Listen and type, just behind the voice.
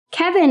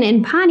Kevin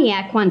in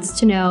Pontiac wants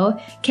to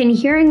know, can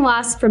hearing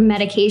loss from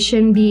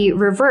medication be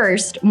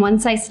reversed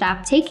once I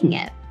stop taking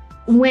it?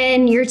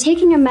 When you're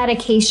taking a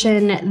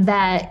medication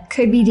that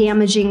could be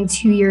damaging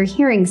to your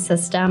hearing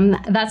system,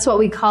 that's what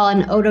we call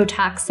an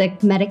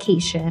ototoxic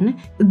medication.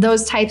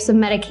 Those types of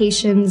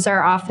medications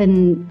are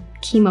often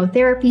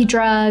chemotherapy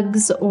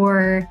drugs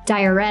or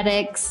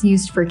diuretics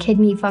used for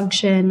kidney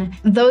function.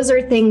 Those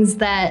are things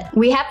that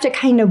we have to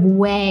kind of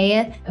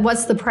weigh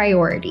what's the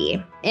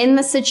priority. In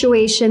the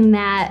situation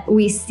that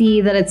we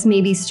see that it's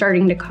maybe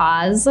starting to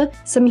cause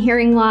some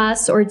hearing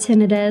loss or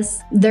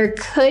tinnitus, there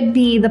could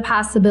be the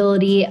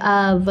possibility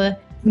of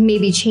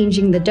maybe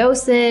changing the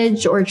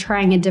dosage or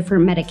trying a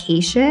different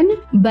medication.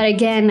 But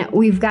again,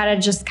 we've got to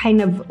just kind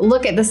of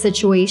look at the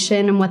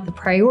situation and what the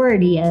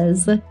priority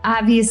is.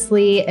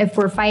 Obviously, if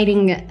we're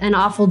fighting an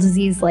awful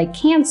disease like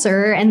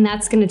cancer, and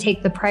that's going to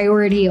take the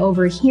priority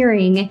over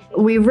hearing,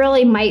 we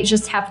really might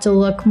just have to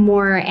look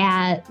more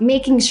at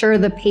making sure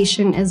the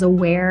patient is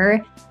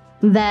aware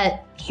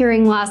that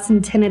hearing loss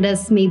and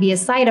tinnitus may be a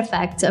side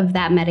effect of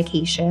that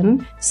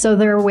medication. So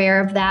they're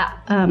aware of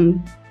that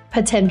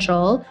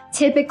potential.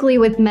 Typically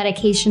with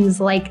medications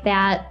like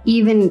that,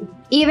 even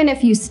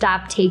if you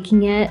stop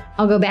taking it,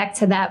 I'll go back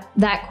to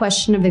that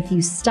question of if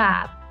you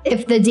stop.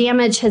 If the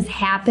damage has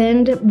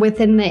happened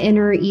within the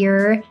inner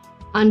ear,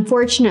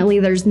 unfortunately,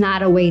 there's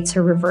not a way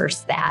to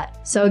reverse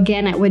that. So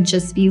again, it would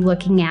just be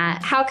looking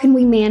at how can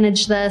we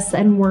manage this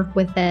and work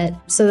with it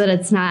so that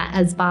it's not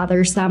as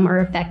bothersome or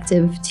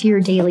effective to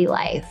your daily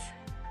life.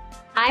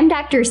 I'm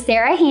Dr.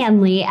 Sara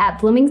Hanley at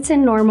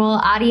Bloomington-Normal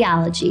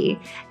Audiology,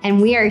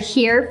 and we are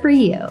here for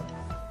you.